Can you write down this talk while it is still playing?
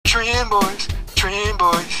Trim boys, trim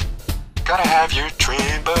boys. Gotta have your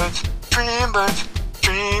trim buds, trim buds,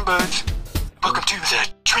 trim buds. Welcome to the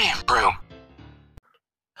trim room.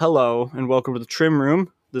 Hello, and welcome to the trim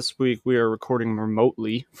room. This week we are recording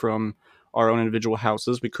remotely from our own individual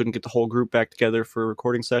houses. We couldn't get the whole group back together for a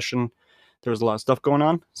recording session. There was a lot of stuff going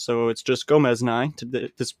on, so it's just Gomez and I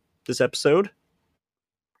to this episode.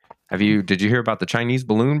 Did you hear about the Chinese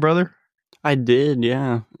balloon, brother? I did,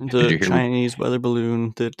 yeah. The Did you hear Chinese weather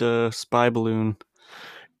balloon, that spy balloon.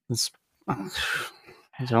 I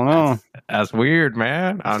don't know. That's weird,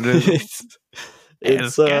 man. I'm just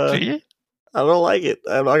it's sketchy. I don't like it.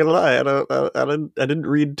 I'm not gonna lie. I didn't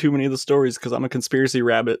read too many of the stories because I'm a conspiracy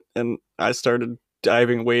rabbit, and I started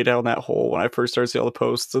diving way down that hole when I first started seeing all the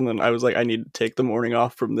posts, and then I was like, I need to take the morning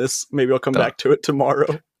off from this. Maybe I'll come back to it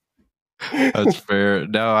tomorrow. That's fair.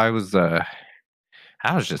 No, I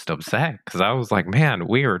was just upset because I was like, man,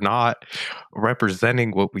 we are not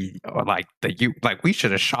representing what we like. We should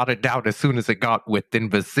have shot it down as soon as it got within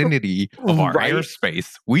vicinity of our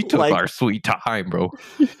airspace. We took our sweet time, bro.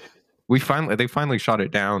 They finally shot it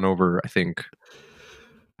down over, I think,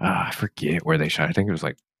 I forget where they shot. I think it was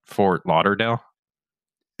like Fort Lauderdale.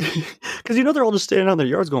 Because they're all just standing out in their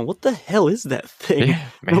yards going, what the hell is that thing? Yeah,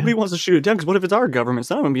 nobody wants to shoot it down because what if it's our government?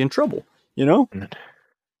 So I'm going to be in trouble,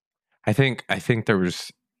 I think there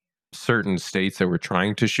was certain states that were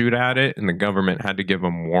trying to shoot at it, and the government had to give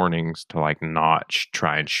them warnings to not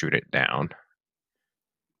try and shoot it down.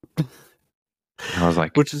 I was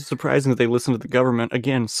like, which is surprising that they listen to the government.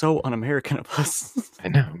 Again, so un-American of us. I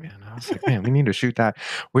know, man. I was like, man, we need to shoot that.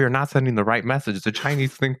 We are not sending the right message. The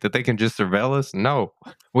Chinese think that they can just surveil us. No,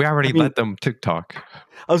 we already let them TikTok.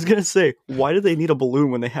 I was gonna say, why do they need a balloon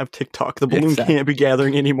when they have TikTok? The balloon can't be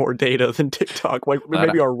gathering any more data than TikTok.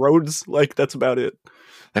 Maybe our roads. That's about it.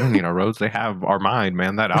 They don't need our roads. They have our mind,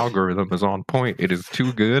 man. That algorithm is on point. It is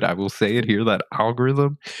too good. I will say it here. That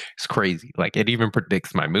algorithm is crazy. It even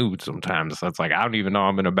predicts my mood sometimes. So it's like, I don't even know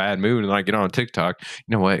I'm in a bad mood. And I get on TikTok.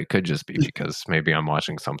 You know what? It could just be because maybe I'm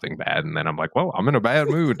watching something bad. And then I'm like, well, I'm in a bad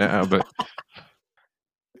mood now. But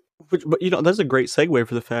that's a great segue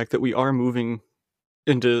for the fact that we are moving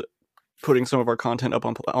into putting some of our content up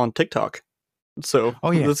on TikTok. So,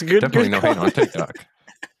 oh yeah, that's good. Definitely good no hate on TikTok.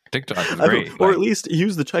 TikTok is great. Or at least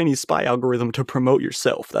use the Chinese spy algorithm to promote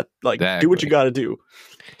yourself. That exactly. Do what you got to do.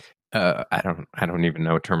 I don't even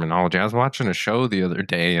know terminology. I was watching a show the other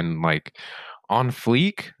day, and on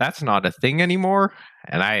fleek, that's not a thing anymore.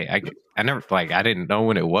 And I never I didn't know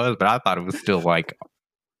when it was, but I thought it was still I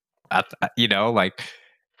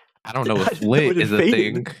don't know if lit is a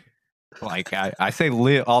thing. I say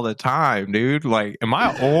lit all the time, dude. Am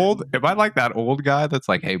I old? Am I like that old guy that's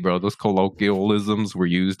like, hey, bro, those colloquialisms were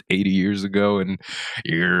used 80 years ago and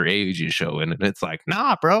your age is showing? And it's like,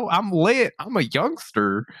 nah, bro, I'm lit. I'm a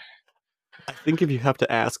youngster. I think if you have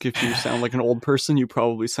to ask if you sound like an old person, you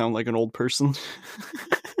probably sound like an old person.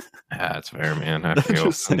 That's fair, man. I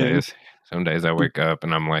feel some days I wake up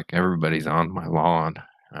and I'm like, everybody's on my lawn.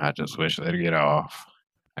 I just wish they'd get off.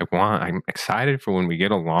 I'm excited for when we get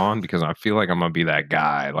a lawn because I feel like I'm going to be that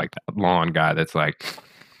guy, that lawn guy that's like,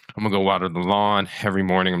 I'm going to go water the lawn every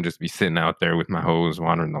morning. I'm just be sitting out there with my hose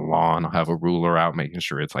watering the lawn. I'll have a ruler out, making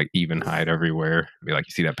sure it's even height everywhere. Be like,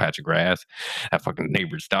 you see that patch of grass? That fucking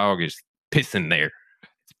neighbor's dog is pissing there.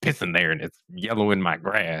 It's pissing there and it's yellowing my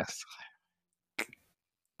grass.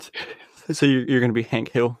 So you're going to be Hank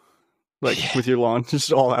Hill? With your lawn,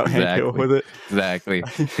 just all out Hank Hill with it. Exactly.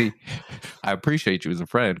 See, I appreciate you as a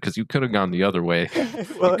friend because you could have gone the other way.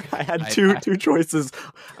 Well, I had two choices.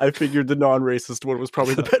 I figured the non-racist one was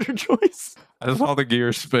probably the better choice. I saw the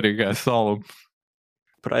gears spinning. I saw them.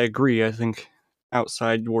 But I agree. I think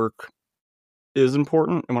outside work is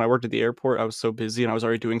important. And when I worked at the airport, I was so busy and I was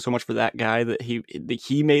already doing so much for that guy that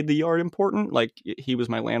he made the yard important. He was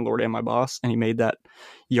my landlord and my boss, and he made that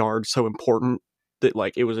yard so important that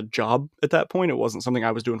it was a job at that point. It wasn't something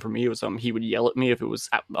I was doing for me. It was something he would yell at me if it was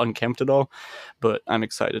unkempt at all. But I'm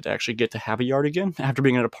excited to actually get to have a yard again after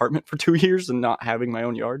being in an apartment for 2 years and not having my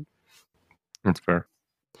own yard. That's fair.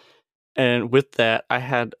 And with that, I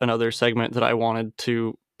had another segment that I wanted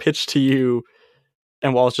to pitch to you.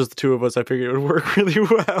 And while it's just the two of us, I figured it would work really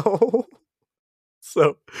well.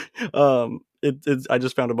 So I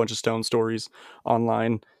just found a bunch of stone stories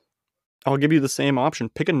online. I'll give you the same option.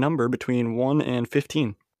 Pick a number between 1 and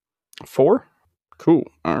 15. 4? Cool.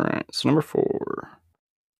 All right. So number 4.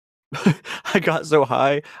 I got so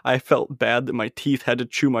high, I felt bad that my teeth had to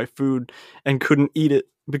chew my food and couldn't eat it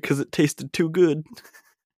because it tasted too good.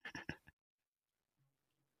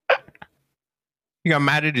 You got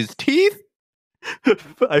mad at his teeth?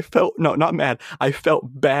 I felt, no, not mad. I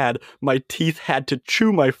felt bad. My teeth had to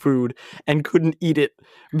chew my food and couldn't eat it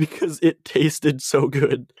because it tasted so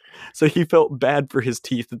good. So he felt bad for his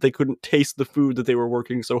teeth that they couldn't taste the food that they were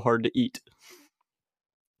working so hard to eat.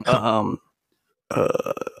 Uh,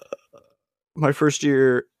 my first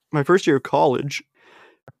year of college,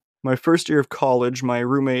 my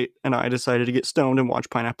roommate and I decided to get stoned and watch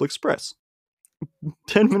Pineapple Express.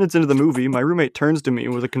 10 minutes into the movie, my roommate turns to me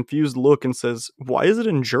with a confused look and says, "Why is it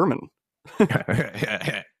in German?"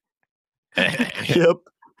 Yep.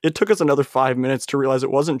 It took us another 5 minutes to realize it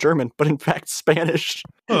wasn't German, but in fact Spanish.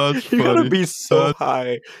 Oh, that's You funny. gotta be so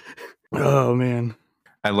high. Oh, man.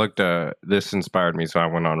 I looked, this inspired me, so I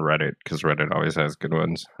went on Reddit, because Reddit always has good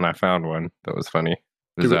ones, and I found one that was funny.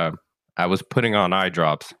 It was, I was putting on eye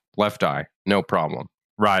drops, left eye, no problem.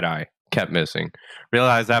 Right eye, kept missing.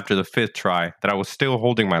 Realized after the 5th try that I was still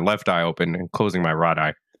holding my left eye open and closing my right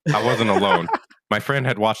eye. I wasn't alone. My friend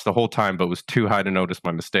had watched the whole time, but was too high to notice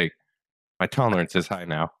my mistake. My tolerance is high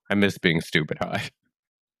now. I miss being stupid high.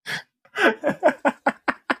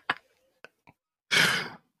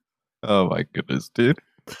 Oh my goodness, dude.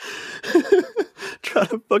 Try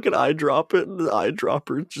to fucking eye drop it, and the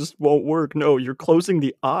eyedropper just won't work. No, you're closing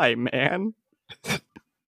the eye, man.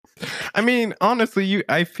 I mean, honestly,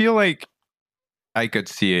 I feel like I could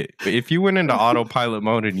see it. If you went into autopilot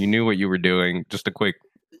mode and you knew what you were doing, just a quick...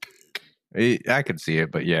 I could see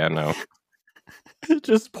it, but yeah, no.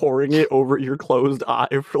 Just pouring it over your closed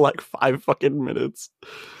eye for like 5 fucking minutes.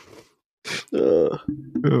 Oh,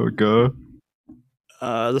 God.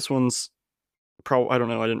 This one's probably, I don't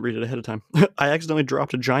know, I didn't read it ahead of time. I accidentally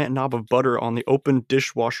dropped a giant knob of butter on the open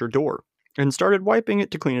dishwasher door and started wiping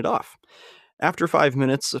it to clean it off. After 5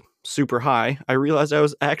 minutes, super high, I realized I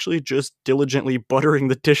was actually just diligently buttering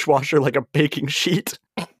the dishwasher like a baking sheet.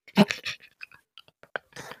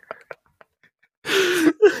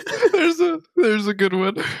 There's a good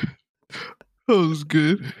one. That was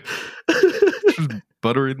good. Just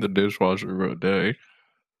buttering the dishwasher for a day.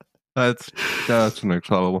 That's next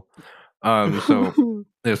level. So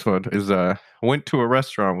this one is went to a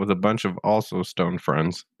restaurant with a bunch of also stoned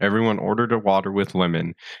friends. Everyone ordered a water with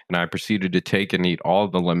lemon, and I proceeded to take and eat all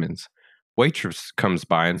the lemons. Waitress comes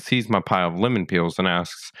by and sees my pile of lemon peels and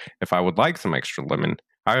asks if I would like some extra lemon.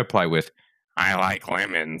 I reply with, "I like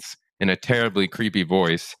lemons," in a terribly creepy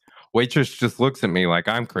voice. Waitress just looks at me like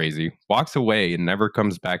I'm crazy, walks away, and never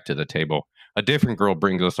comes back to the table. A different girl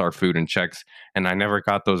brings us our food and checks, and I never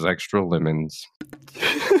got those extra lemons.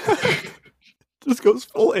 Just goes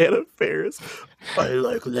full Anna Faris. I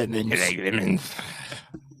like lemons. I like lemons.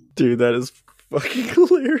 Dude, that is fucking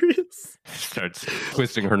hilarious. Starts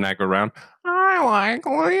twisting her neck around. I like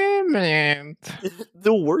lemons.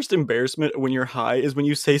 The worst embarrassment when you're high is when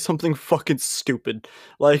you say something fucking stupid.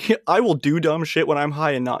 Like, I will do dumb shit when I'm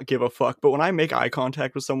high and not give a fuck, but when I make eye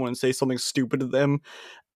contact with someone and say something stupid to them,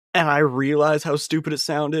 and I realize how stupid it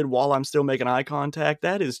sounded while I'm still making eye contact,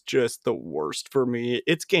 that is just the worst for me.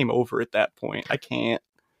 It's game over at that point. I can't.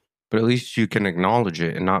 But at least you can acknowledge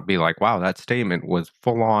it and not be like, wow, that statement was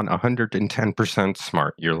full on 110%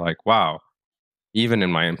 smart. You're like, wow, even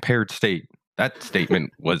in my impaired state, that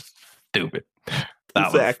statement was stupid. That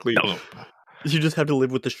exactly. Was dope. You just have to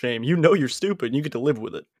live with the shame. You know you're stupid and you get to live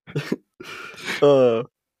with it.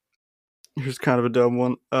 Here's kind of a dumb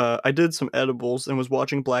one. I did some edibles and was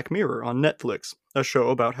watching Black Mirror on Netflix, a show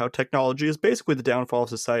about how technology is basically the downfall of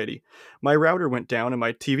society. My router went down and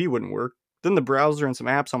my TV wouldn't work. Then the browser and some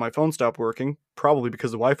apps on my phone stopped working, probably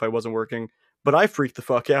because the Wi-Fi wasn't working. But I freaked the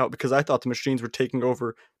fuck out because I thought the machines were taking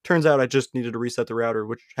over. Turns out I just needed to reset the router,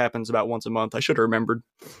 which happens about once a month. I should have remembered.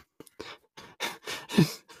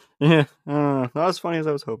 Yeah, not as funny as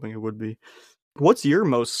I was hoping it would be. What's your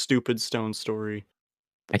most stupid stone story?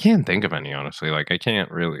 I can't think of any, honestly. Like, I can't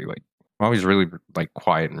really, like, I'm always really, like,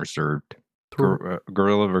 quiet and reserved.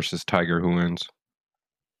 Gorilla versus tiger, who wins?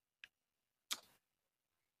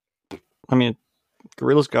 I mean,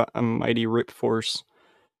 gorilla's got a mighty rip force,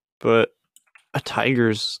 but a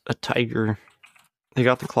tiger's a tiger. They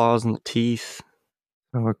got the claws and the teeth.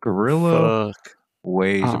 So a gorilla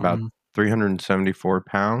weighs about 374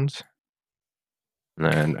 pounds. And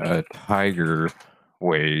then a tiger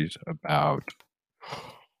weighs about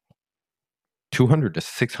 200 to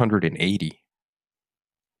 680.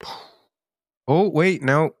 Oh, wait,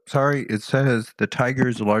 no, sorry. It says the tiger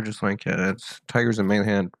is the largest land cat. Tigers in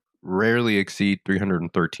mainland rarely exceed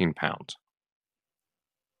 313 pounds.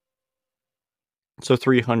 So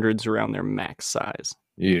 300's around their max size.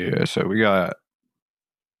 Yeah, so we got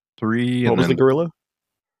 3. What was the gorilla?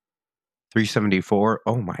 374.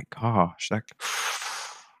 Oh my gosh.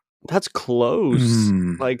 That's close.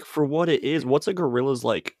 Like, for what it is, what's a gorilla's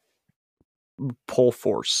like pull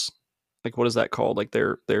force? Like, what is that called? Like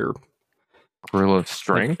their Gorilla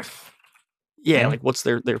strength? yeah, like what's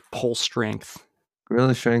their pull strength?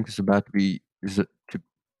 Gorilla strength is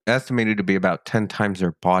estimated to be about 10 times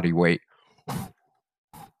their body weight.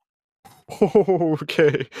 Oh,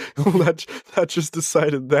 okay. Well, that just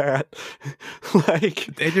decided that.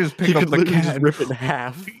 Like, They just pick you up could the literally cat just and rip it in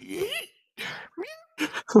half.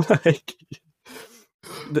 Like,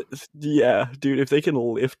 yeah, dude, if they can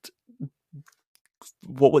lift,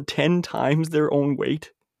 what would 10 times their own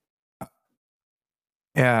weight?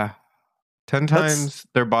 Yeah. 10 times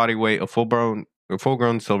their body weight, full-grown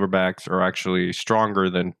silverbacks are actually stronger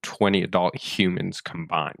than 20 adult humans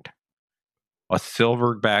combined. A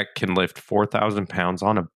silverback can lift 4,000 pounds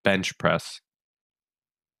on a bench press,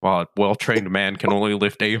 while a well-trained man can only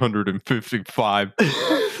lift 855.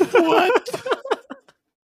 What?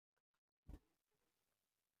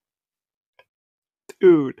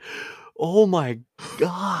 Dude, oh my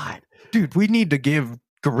god. Dude, we need to give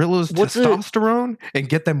gorillas testosterone and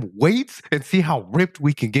get them weights and see how ripped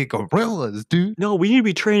we can get gorillas, dude. No, we need to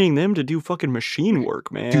be training them to do fucking machine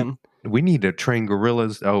work, man. Dude, we need to train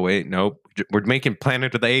gorillas. Oh, wait, nope. We're making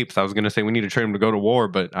Planet of the Apes. I was going to say we need to train them to go to war,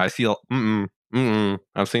 but I see, I've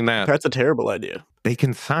seen that. That's a terrible idea. They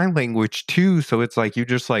can sign language too. So it's like, you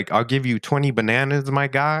just like, I'll give you 20 bananas, my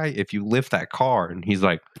guy, if you lift that car. And he's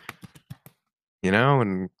like,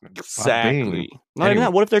 and exactly. Not even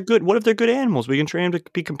that. What if they're good? What if they're good animals? We can train them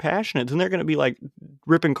to be compassionate. Then they're going to be like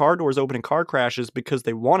ripping car doors open in car crashes because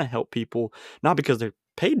they want to help people, not because they're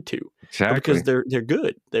paid to. Exactly. Because they're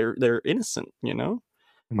good. They're innocent. Oh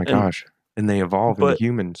my gosh! And they evolve into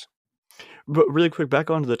humans. But really quick, back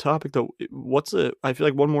onto the topic though. I feel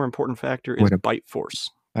like one more important factor is bite force.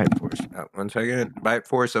 Bite force. 1 second. Bite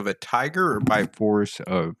force of a tiger or bite force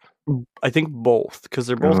of? I think both, because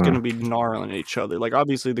they're both going to be gnarling at each other. Like,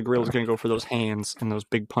 obviously, the gorilla's going to go for those hands and those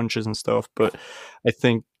big punches and stuff, but I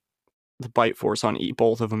think the bite force on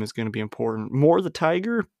both of them is going to be important. More the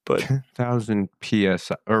tiger, but 10,000 psi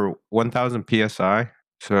or 1,000 psi.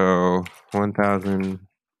 So 1,000.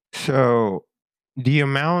 So the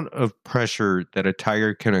amount of pressure that a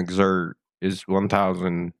tiger can exert is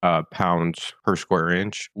 1,000 pounds per square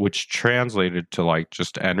inch, which translated to like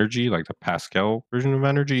just energy, like the Pascal version of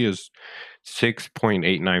energy is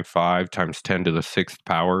 6.895 times 10 to the 6th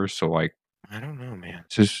power. So like, I don't know, man.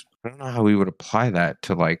 It's just, I don't know how we would apply that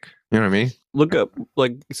to like, you know what I mean? Look up,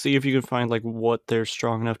 like, see if you can find like what they're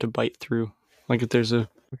strong enough to bite through. Like if there's a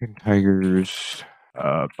tigers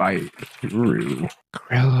bite through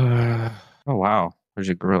gorilla. Oh wow, there's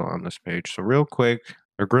a gorilla on this page. So real quick,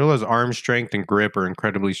 a gorilla's arm strength and grip are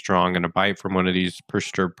incredibly strong, and a bite from one of these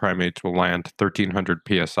perturbed primates will land 1,300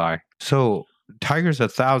 psi. So tigers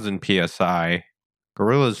 1,000 psi,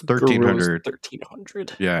 gorillas 1,300.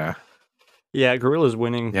 1,300. Yeah. Yeah, gorilla's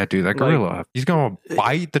winning. Yeah, dude, that gorilla, he's gonna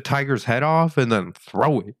bite the tiger's head off and then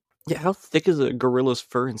throw it. Yeah, how thick is a gorilla's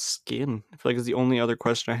fur and skin? I feel like it's the only other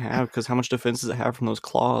question I have, because how much defense does it have from those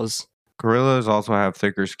claws? Gorillas also have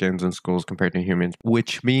thicker skins and skulls compared to humans,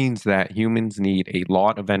 which means that humans need a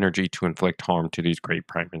lot of energy to inflict harm to these great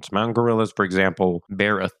primates. Mountain gorillas, for example,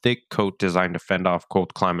 bear a thick coat designed to fend off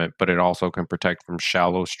cold climate, but it also can protect from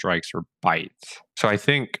shallow strikes or bites. So I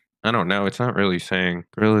don't know, it's not really saying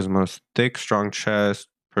gorillas most thick, strong chest,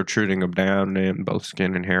 protruding abdomen, both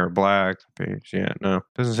skin and hair are black. Yeah, no.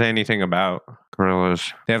 Doesn't say anything about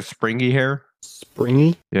gorillas. They have springy hair.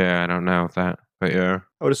 Springy? Yeah, I don't know that. But yeah.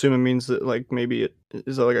 I would assume it means that like maybe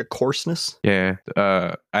is that like a coarseness? Yeah.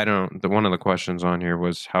 I don't one of the questions on here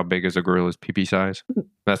was how big is a gorilla's pee-pee size?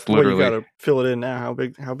 That's literally you gotta fill it in now.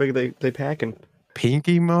 How big they packing?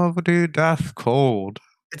 Pinky mother, dude, that's cold.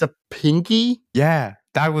 It's a pinky? Yeah.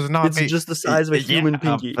 That was not. It's just the size of a human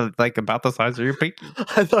pinky. Like about the size of your pinky.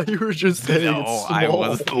 I thought you were just saying it's small. I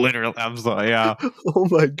was literally. I'm sorry. Yeah. Oh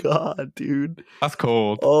my god, dude. That's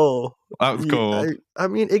cold. Oh, that was cold. I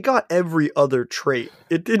mean, it got every other trait.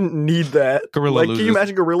 It didn't need that. Gorilla loses. Can you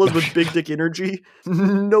imagine gorillas with big dick energy?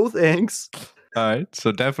 No thanks. All right,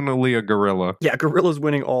 so definitely a gorilla. Yeah, gorilla's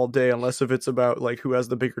winning all day, unless if it's about like who has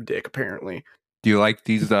the bigger dick. Apparently. Do you like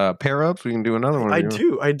these pair ups? We can do another one. I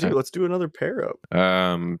do. Let's do another pair up.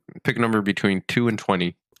 Pick a number between 2 and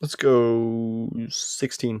 20. Let's go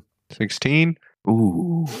 16. 16?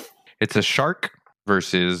 Ooh. It's a shark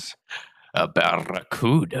versus a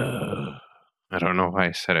barracuda. I don't know why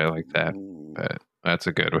I said it like that, but that's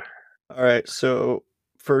a good one. All right, so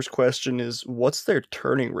first question is, what's their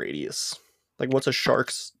turning radius? Like, what's a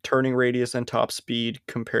shark's turning radius and top speed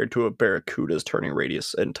compared to a barracuda's turning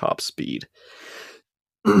radius and top speed?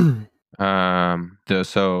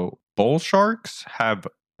 So bull sharks have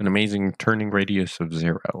an amazing turning radius of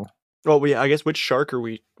 0. Well, I guess which shark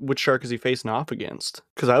is he facing off against?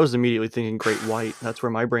 Because I was immediately thinking great white. That's where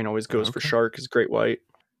my brain always goes for shark is great white.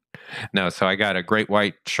 No, so I got a great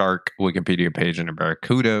white shark Wikipedia page and a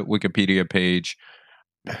barracuda Wikipedia page.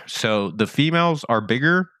 So the females are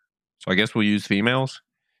bigger. So I guess we'll use females.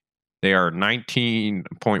 They are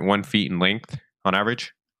 19.1 feet in length on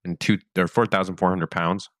average, and they're 4,400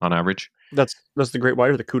 pounds on average. That's the great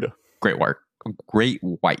white or the cuda? Great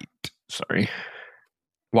white. Sorry.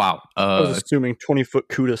 Wow. I was assuming 20-foot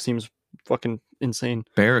cuda seems fucking insane.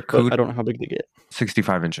 Barracuda. But I don't know how big they get.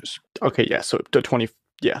 65 inches. Okay, yeah. So 20.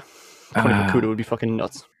 Yeah, 20-foot cuda would be fucking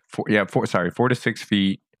nuts. 4 to 6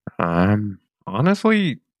 feet.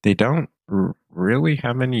 Honestly, they don't really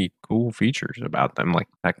have any cool features about them. Like,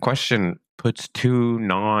 that question puts two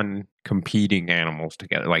non-competing animals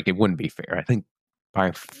together. Like, it wouldn't be fair. I think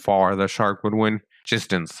by far the shark would win,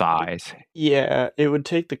 just in size. Yeah, it would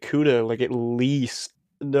take the cuda like at least.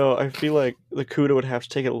 No, I feel like the cuda would have to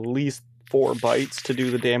take at least 4 bites to do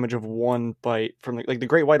the damage of 1 bite from the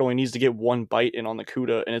great white only needs to get 1 bite in on the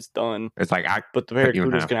cuda and it's done. It's like but the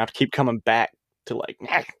barracuda is gonna have to keep coming back to like,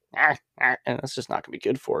 and that's just not gonna be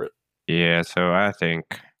good for it. Yeah, so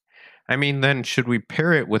then should we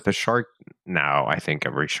pair it with a shark? No, I think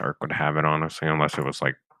every shark would have it, honestly, unless it was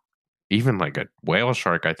like even like a whale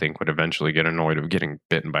shark. I think would eventually get annoyed of getting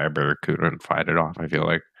bitten by a barracuda and fight it off. I feel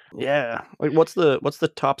like. Yeah, like what's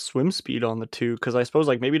the top swim speed on the two? Because I suppose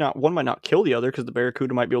like maybe not one might not kill the other because the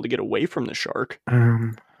barracuda might be able to get away from the shark.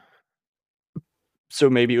 So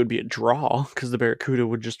maybe it would be a draw because the barracuda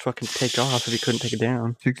would just fucking take off if he couldn't take it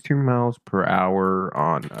down. 62 miles per hour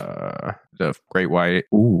on the great white.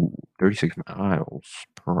 Ooh, 36 miles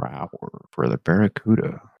per hour for the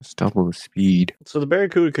barracuda. It's double the speed. So the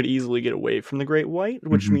barracuda could easily get away from the great white,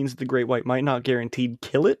 which means the great white might not guaranteed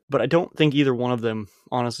kill it. But I don't think either one of them,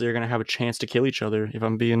 honestly, are going to have a chance to kill each other if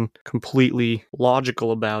I'm being completely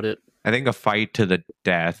logical about it. I think a fight to the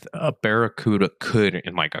death, a barracuda could,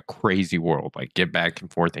 in like a crazy world, like get back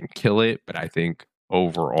and forth and kill it. But I think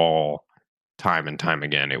overall, time and time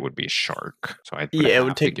again, it would be a shark. So it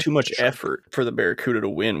would take too much effort for the barracuda to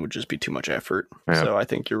win. Would just be too much effort. Yeah. So I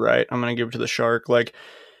think you're right. I'm gonna give it to the shark. Like,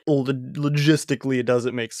 logistically, it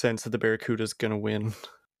doesn't make sense that the barracuda is gonna win.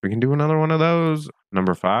 We can do another one of those.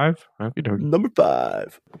 Number 5. Number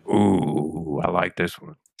 5. Ooh, I like this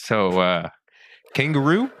one. So,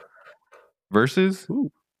 kangaroo versus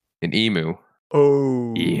an emu.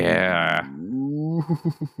 Oh. Yeah.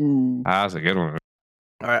 That's a good one.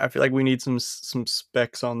 All right, I feel like we need some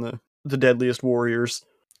specs on the Deadliest Warriors.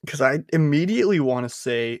 Because I immediately want to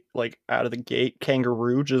say, like, out of the gate,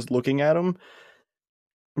 kangaroo, just looking at them.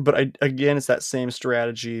 But again, it's that same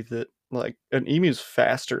strategy that, like, an emu's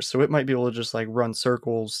faster, so it might be able to just, like, run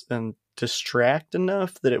circles and distract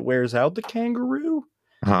enough that it wears out the kangaroo.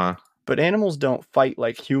 Huh. But animals don't fight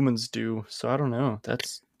like humans do, so I don't know.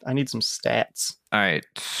 I need some stats. All right,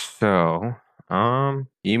 so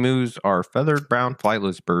emus are feathered brown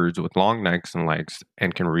flightless birds with long necks and legs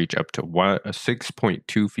and can reach up to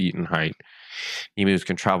 6.2 feet in height. Emus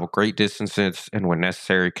can travel great distances and when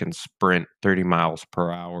necessary can sprint 30 miles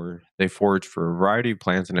per hour. They forage for a variety of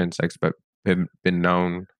plants and insects, but have been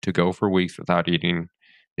known to go for weeks without eating.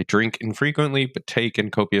 They drink infrequently, but take in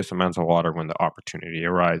copious amounts of water when the opportunity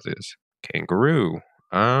arises. Kangaroo.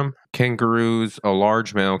 Kangaroos, a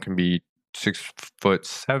large male can be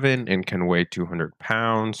 6'7" and can weigh 200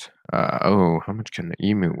 pounds. How much can the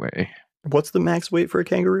emu weigh? What's the max weight for a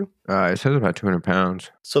kangaroo? It says about 200 pounds.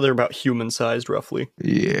 So they're about human-sized, roughly.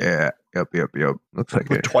 Yeah. Yep. Looks like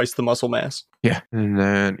with twice the muscle mass. Yeah. And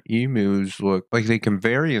then emus look like they can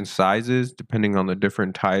vary in sizes depending on the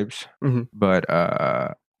different types. Mm-hmm. But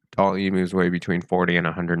tall emus weigh between 40 and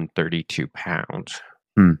 132 pounds.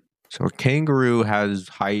 So a kangaroo has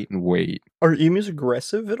height and weight. Are emus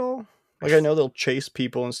aggressive at all? Like, I know they'll chase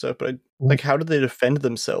people and stuff, but how do they defend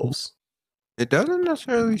themselves? It doesn't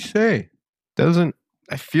necessarily say.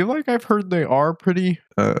 I feel like I've heard they are pretty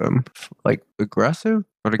aggressive,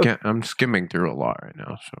 but again, I'm skimming through a lot right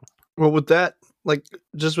now. So, well, with that, like,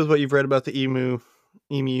 just with what you've read about the emu,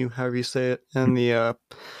 however you say it, and the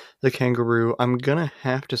kangaroo, I'm gonna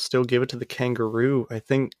have to still give it to the kangaroo. I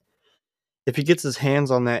think if he gets his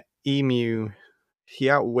hands on that emu, he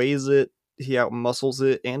outweighs it, he outmuscles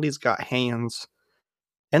it, and he's got hands.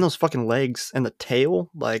 And those fucking legs and the tail,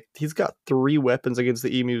 like, he's got 3 weapons against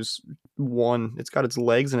the emu's 1. It's got its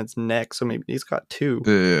legs and its neck, so maybe he's got 2.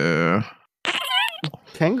 Yeah.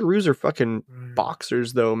 kangaroos are fucking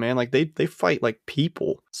boxers though, man. Like they fight like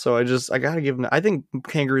people. So I gotta give them. I think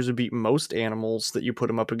kangaroos would beat most animals that you put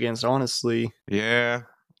them up against. Honestly. Yeah.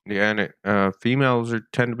 Yeah, and females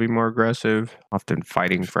tend to be more aggressive, often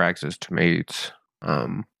fighting for access to mates.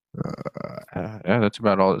 Yeah, that's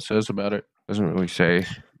about all it says about it. Doesn't really say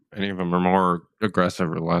any of them are more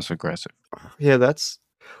aggressive or less aggressive. Yeah,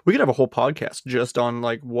 we could have a whole podcast just on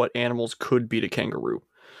like what animals could beat a kangaroo.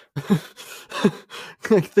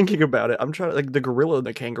 Like thinking about it, I'm trying to like the gorilla and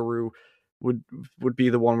the kangaroo would be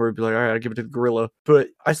the one where it'd be like, all right, I'll give it to the gorilla. But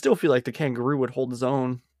I still feel like the kangaroo would hold his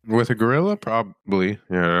own. With a gorilla, probably,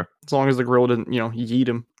 yeah. As long as the gorilla didn't, yeet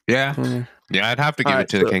him. Yeah. Yeah, I'd have to give it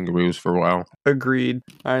to the kangaroos for a while. Agreed.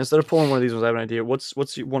 All right, instead of pulling one of these ones, I have an idea. What's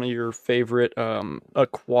one of your favorite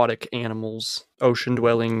aquatic animals? Ocean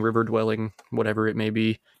dwelling, river dwelling, whatever it may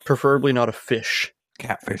be. Preferably not a fish.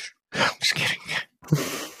 Catfish. I'm just kidding.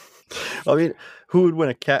 I mean, who would win,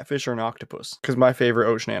 a catfish or an octopus? Because my favorite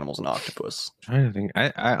ocean animal is an octopus. I'm trying to think.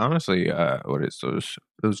 I honestly, what is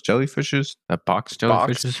those jellyfishes? That box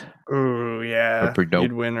jellyfishes? Oh yeah, they're pretty dope.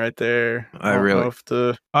 You'd win right there. I really.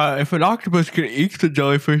 If an octopus could ink the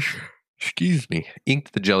jellyfish,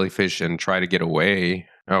 ink the jellyfish and try to get away.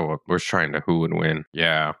 Oh, well, we're trying to who would win?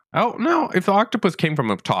 Yeah. Oh no, if the octopus came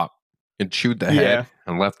from up top and chewed the head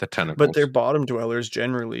and left the tentacles, but they're bottom dwellers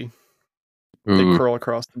generally. Ooh. They curl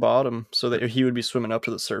across the bottom, so that he would be swimming up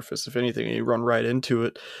to the surface. If anything, and you run right into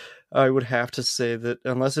it. I would have to say that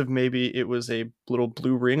unless if maybe it was a little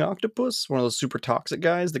blue ring octopus, one of those super toxic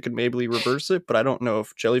guys that could maybe reverse it, but I don't know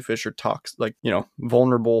if jellyfish are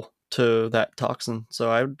vulnerable to that toxin.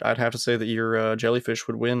 So I'd have to say that your jellyfish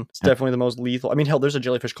would win. It's definitely the most lethal. I mean, hell, there's a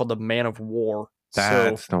jellyfish called the Man of War.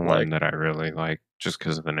 That's the one that I really like, just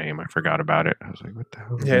because of the name. I forgot about it. I was like, what the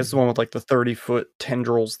hell? Yeah, it's the one with like the 30-foot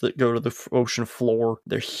tendrils that go to the ocean floor.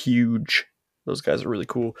 They're huge. Those guys are really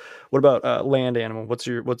cool. What about land animal? What's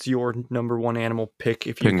your number one animal pick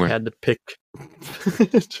if you had to pick?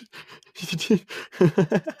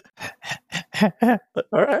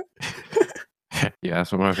 All right. Yeah,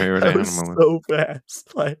 that's what my favorite animal is. So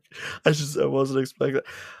fast. Like I wasn't expecting that.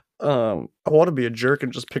 I want to be a jerk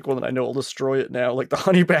and just pick one that I know will destroy it now, like the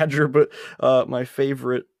honey badger, but my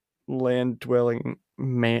favorite land dwelling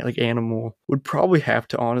animal would probably have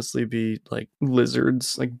to honestly be like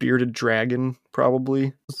lizards, like bearded dragon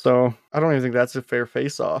probably. So I don't even think that's a fair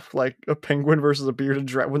face off, like a penguin versus a bearded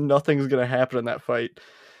dragon when nothing's gonna happen in that fight.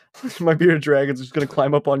 My bearded dragon's just gonna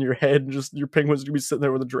climb up on your head and just your penguin's gonna be sitting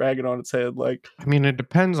there with a dragon on its head. Like, I mean, it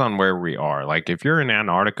depends on where we are. Like, if you're in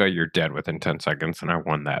Antarctica, you're dead within 10 seconds, and I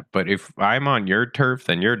won that. But if I'm on your turf,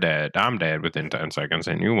 then you're dead. I'm dead within 10 seconds,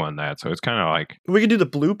 and you won that. So it's kind of like we could do the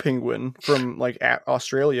blue penguin from like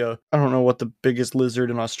Australia. I don't know what the biggest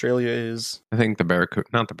lizard in Australia is. I think the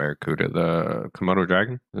Komodo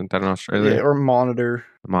dragon. Isn't that in Australia? Yeah, or monitor.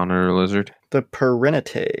 The monitor lizard. The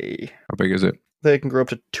Perennite. How big is it? They can grow up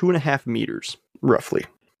to 2.5 meters, roughly.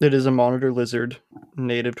 It is a monitor lizard,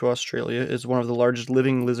 native to Australia. It's one of the largest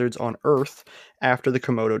living lizards on Earth after the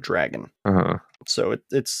Komodo dragon. Uh-huh. So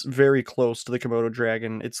it's very close to the Komodo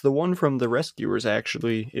dragon. It's the one from The Rescuers,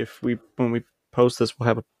 actually. When we post this,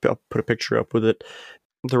 I'll put a picture up with it.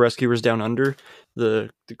 The Rescuers Down Under, the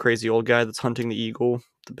crazy old guy that's hunting the eagle,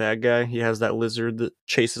 the bad guy. He has that lizard that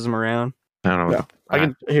chases him around. I don't know. Yeah. I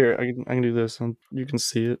can do this. You can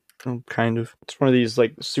see it. Kind of. It's one of these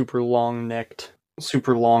like super long necked.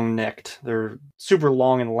 They're super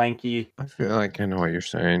long and lanky. I feel like I know what you're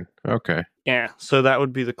saying. Okay. Yeah. So that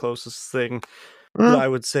would be the closest thing that I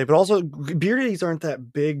would say. But also, beardies aren't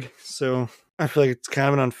that big, so I feel like it's kind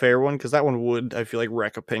of an unfair one because that one would, I feel like,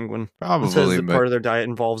 wreck a penguin. Probably. It says that part of their diet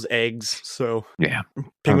involves eggs, so yeah,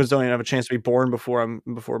 penguins don't even have a chance to be born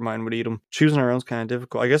before mine would eat them. Choosing our own is kind of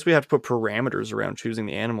difficult. I guess we have to put parameters around choosing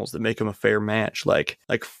the animals that make them a fair match, like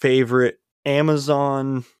favorite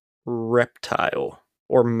Amazon reptile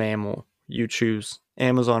or mammal. You choose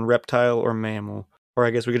Amazon reptile or mammal, or I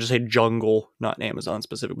guess we could just say jungle, not Amazon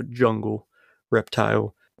specific, but jungle,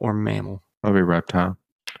 reptile or mammal. Probably reptile.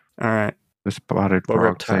 All right. The spotted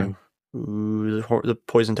frog thing. Ooh, the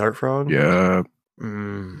poison dart frog? Yeah.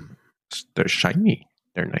 They're shiny.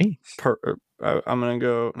 They're nice. I'm going to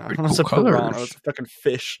go... Pretty I'm going to say piranha. It's a fucking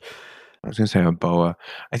fish. I was going to say a boa.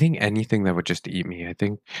 I think anything that would just eat me. I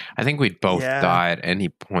think we'd both die at any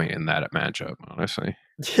point in that matchup, honestly.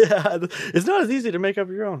 Yeah. It's not as easy to make up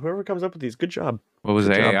your own. Whoever comes up with these, good job. What was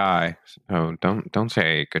the AI? Oh, don't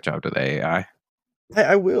say good job to the AI.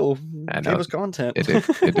 I will. Give us content.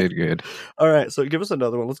 It did good. All right, so give us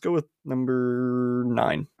another one. Let's go with number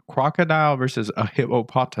 9. Crocodile versus a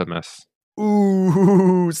hippopotamus.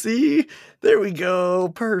 Ooh, see? There we go.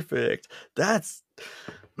 Perfect. That's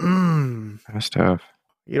That's tough.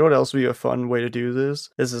 You know what else would be a fun way to do this?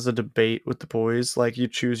 This is a debate with the boys. Like, you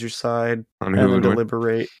choose your side On and who then would win?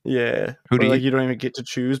 deliberate. Yeah. Who Or do like you? you don't even get to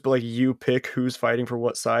choose, but like you pick who's fighting for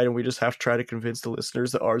what side, and we just have to try to convince the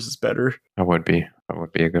listeners that ours is better. That would be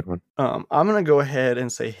a good one. I'm gonna go ahead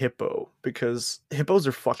and say hippo because hippos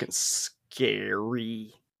are fucking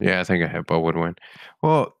scary. Yeah, I think a hippo would win.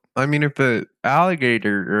 Well, I mean, if the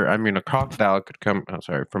alligator, or I mean, a crocodile could come,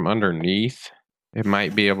 from underneath, it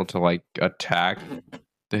might be able to like attack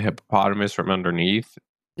the hippopotamus from underneath.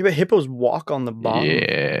 Yeah, but hippos walk on the bottom.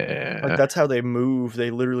 Yeah. Like, that's how they move. They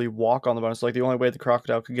literally walk on the bottom. So, like, the only way the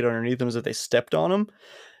crocodile could get underneath them is if they stepped on them.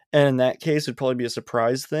 And in that case, it'd probably be a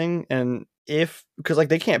surprise thing. And because, like,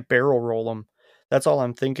 they can't barrel roll them. That's all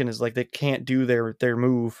I'm thinking is, like, they can't do their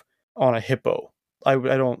move on a hippo. I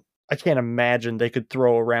can't imagine they could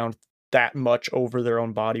throw around that much over their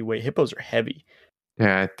own body weight. Hippos are heavy.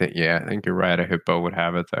 Yeah, I think you're right. A hippo would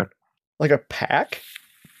have it there. Like a pack?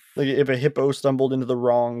 Like, if a hippo stumbled into the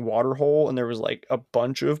wrong water hole and there was, like, a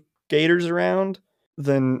bunch of gators around,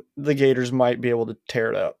 then the gators might be able to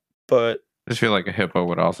tear it up. But I just feel like a hippo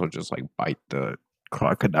would also just like bite the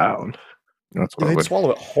crocodile. That's what they'd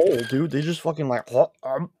swallow it whole, dude. They just fucking like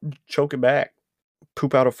choke it back.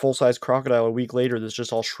 Poop out a full-size crocodile a week later that's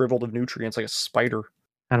just all shriveled of nutrients like a spider.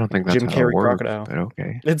 I don't think that's Jim how Carrey it works, crocodile. but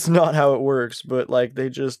okay. It's not how it works, but like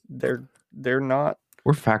they're not.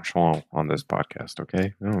 We're factual on this podcast,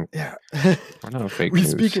 okay? No, Yeah. we're not fake We news.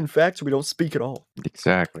 speak in facts, we don't speak at all.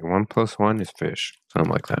 Exactly. 1 + 1 is fish.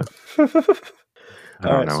 Something like that. I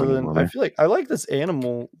All don't right, know so then anymore. I feel like I like this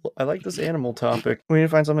animal topic. We need to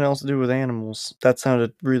find something else to do with animals. That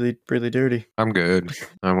sounded really, really dirty. I'm good.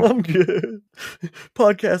 I'm good.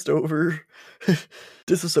 Podcast over.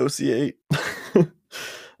 Disassociate.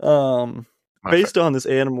 Based on this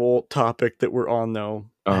animal topic that we're on, though,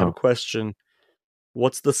 I have a question.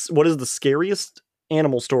 What is the scariest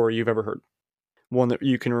animal story you've ever heard? One that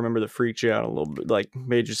you can remember that freaked you out a little bit, like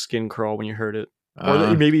made your skin crawl when you heard it, or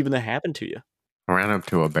that maybe even that happened to you. I ran up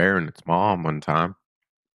to a bear and its mom one time.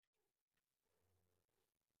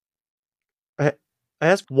 I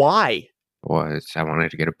asked why. I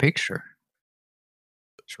wanted to get a picture.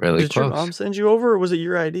 It's really Did close. your mom send you over, or was it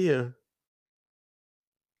your idea?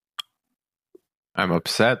 I'm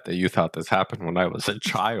upset that you thought this happened when I was a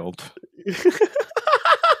child.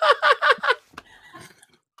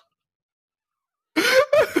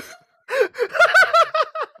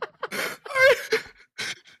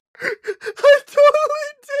 I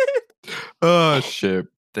totally did. Oh shit!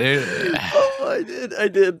 Oh, I did. I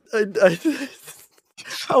did.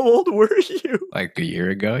 How old were you? Like a year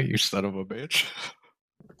ago, you son of a bitch.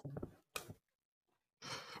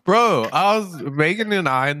 Bro, Megan and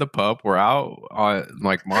I and the pup were out on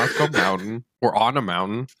like Moscow Mountain. We're on a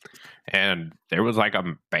mountain, and there was like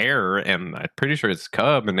a bear, and I'm pretty sure it's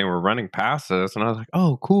cub, and they were running past us, and I was like,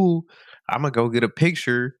 "Oh, cool! I'm gonna go get a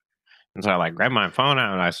picture." And so I like grabbed my phone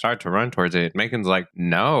out and I start to run towards it. Megan's like,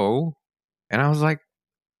 "No," and I was like,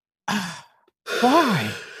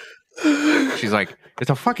 "Why?" She's like, "It's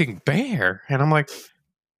a fucking bear," and I'm like,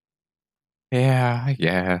 "Yeah, I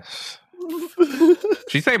guess."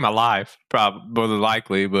 She saved my life, probably more than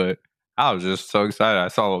likely, but I was just so excited I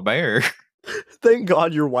saw a bear. Thank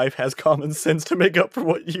God your wife has common sense to make up for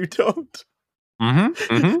what you don't.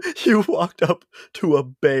 Mm-hmm. You walked up to a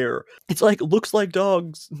bear. It's like, looks like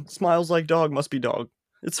dog, smiles like dog, must be dog.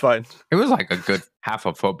 It's fine. It was like a good half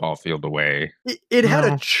a football field away. It had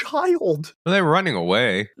a child. Well, they were running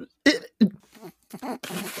away.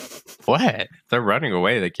 What? If they're running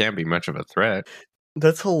away, they can't be much of a threat.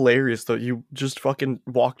 That's hilarious, though. You just fucking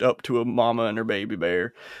walked up to a mama and her baby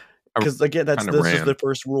bear. Because, again, this is the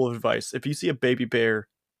first rule of advice. If you see a baby bear,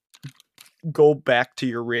 go back to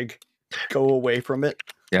your rig. Go away from it.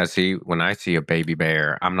 Yeah, see, when I see a baby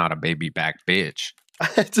bear, I'm not a baby back bitch.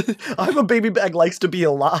 I'm a baby bag likes to be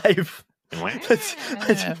alive.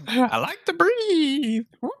 I like to breathe.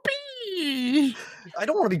 Whoopee. I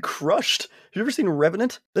don't want to be crushed. Have you ever seen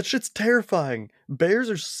Revenant? That shit's terrifying. Bears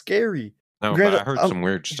are scary. No, Granted, but I heard some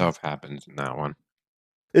weird stuff happens in that one.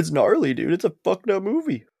 It's gnarly, dude. It's a fucked up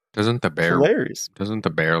movie. Doesn't the bear hilarious? Doesn't the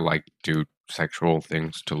bear like do sexual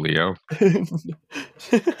things to Leo?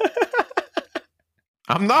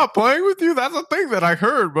 I'm not playing with you. That's a thing that I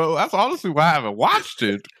heard, but that's honestly why I haven't watched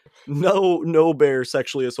it. No bear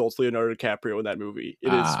sexually assaults Leonardo DiCaprio in that movie.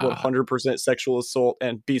 It is 100% sexual assault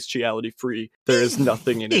and bestiality free. There is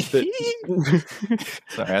nothing in it that...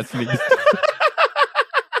 Sorry, that's me.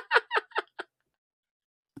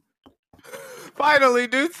 Finally,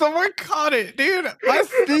 dude, someone caught it, dude. I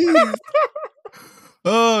sneezed.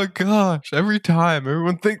 Oh gosh, every time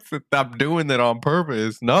everyone thinks that I'm doing that on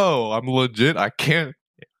purpose. No, I'm legit. I can't.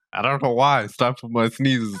 I don't know why. Stop with my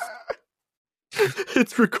sneezes.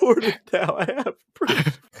 It's recorded now. I have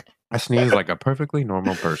proof. I sneeze like a perfectly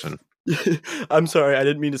normal person. I'm sorry. I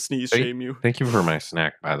didn't mean to sneeze shame you. Thank you for my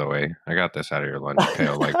snack, by the way. I got this out of your lunch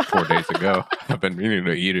pail like 4 days ago. I've been meaning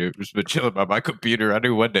to eat it. It's been chilling by my computer. I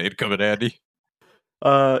knew one day it'd come in handy.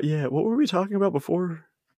 Yeah. What were we talking about before?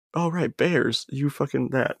 Oh, right. Bears. You fucking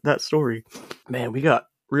that story. Man, we got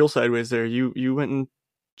real sideways there. You went and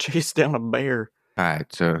chased down a bear. All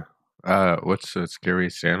right. So, what's the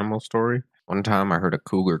scariest animal story? One time I heard a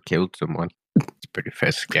cougar killed someone. It's pretty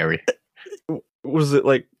scary. Was it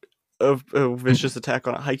like a vicious attack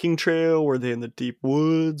on a hiking trail? Were they in the deep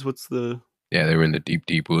woods? What's the... Yeah, they were in the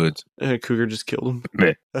deep woods. And a cougar just killed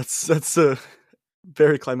them. That's a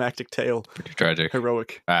very climactic tale. Pretty tragic.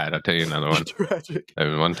 Heroic. All right, I'll tell you another one. Tragic. There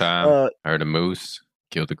was one time I heard a moose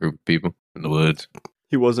killed a group of people in the woods.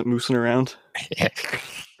 He wasn't moosing around.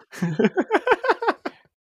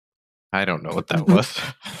 I don't know what that was.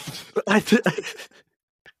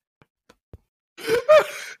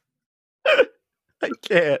 I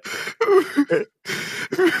can't.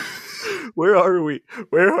 Where are we?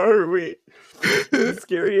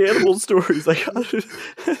 Scary animal stories. I got it.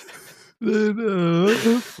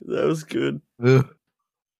 That was good.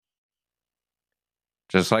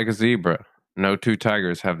 Just like a zebra, no two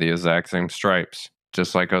tigers have the exact same stripes.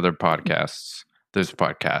 Just like other podcasts, this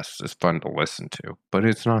podcast is fun to listen to, but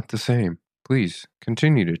it's not the same. Please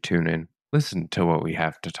continue to tune in. Listen to what we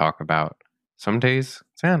have to talk about. Some days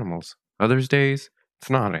it's animals. Others days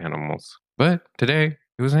it's not animals. But today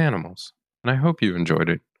it was animals. And I hope you enjoyed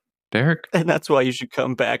it. Derek? And that's why you should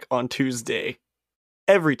come back on Tuesday.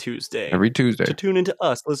 Every Tuesday. To tune into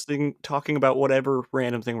us, talking about whatever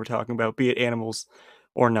random thing we're talking about, be it animals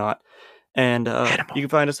or not. And you can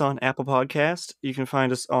find us on Apple Podcast. You can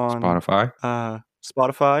find us on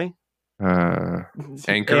Spotify.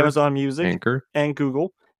 Anchor. Amazon Music. Anchor. And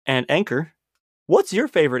Google. And Anchor. What's your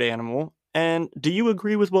favorite animal? And do you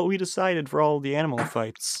agree with what we decided for all the animal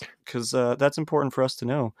fights? Because that's important for us to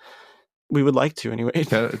know. We would like to anyway.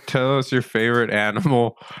 Tell us your favorite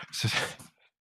animal.